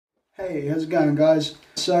Hey, how's it going, guys?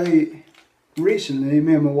 So recently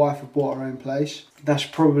me and my wife have bought our own place. That's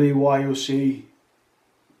probably why you'll see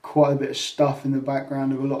quite a bit of stuff in the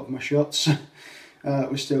background of a lot of my shots.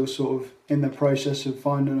 We're still sort of in the process of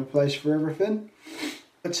finding a place for everything.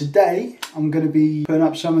 But today I'm going to be putting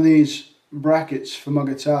up some of these brackets for my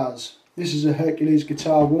guitars. This is a Hercules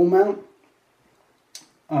guitar wall mount.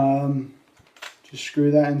 Just screw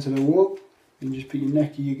that into the wall and just put your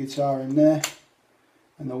neck of your guitar in there,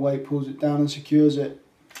 and the weight pulls it down and secures it.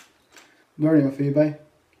 They're only off eBay,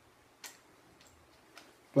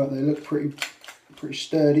 but they look pretty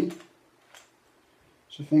sturdy,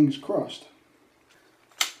 so fingers crossed.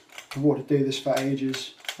 I've wanted to do this for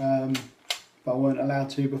ages, but I weren't allowed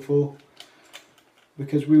to before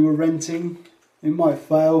because we were renting. It might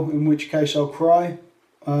fail, in which case I'll cry,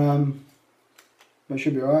 but it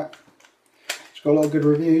should be alright. It's got a lot of good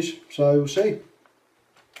reviews, so we'll see.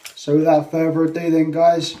 So without further ado then,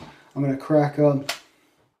 guys, I'm going to crack on.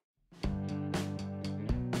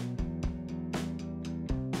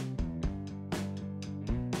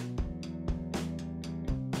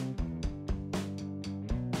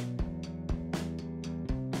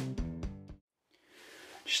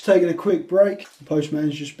 Just taking a quick break. The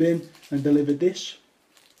postman's just been and delivered this.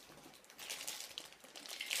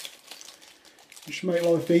 Just make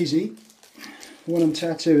life easy when I'm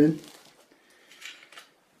tattooing.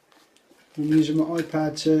 I'm using my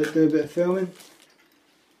iPad to do a bit of filming.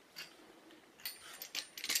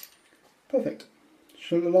 Perfect.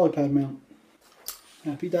 Just a little iPad mount.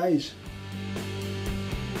 Happy days.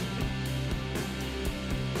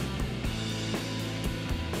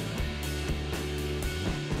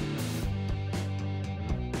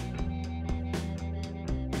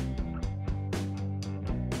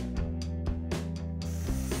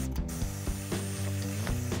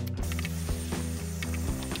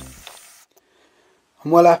 I'm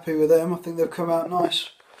well happy with them. I think they've come out nice.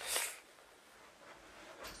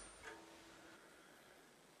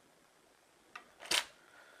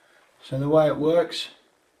 So the way it works,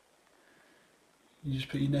 you just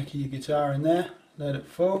put your neck of your guitar in there, let it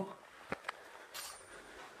fall.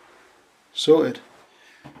 Sorted.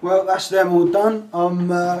 Well, that's them all done. I'm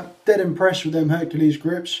dead impressed with them Hercules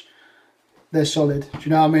grips. They're solid. Do you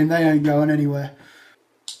know what I mean? They ain't going anywhere.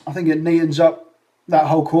 I think it neatens up that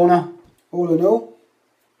whole corner. All in all,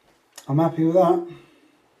 I'm happy with that.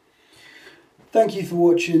 Thank you for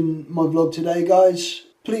watching my vlog today, guys.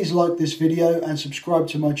 Please like this video and subscribe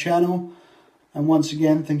to my channel. And once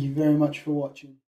again, thank you very much for watching.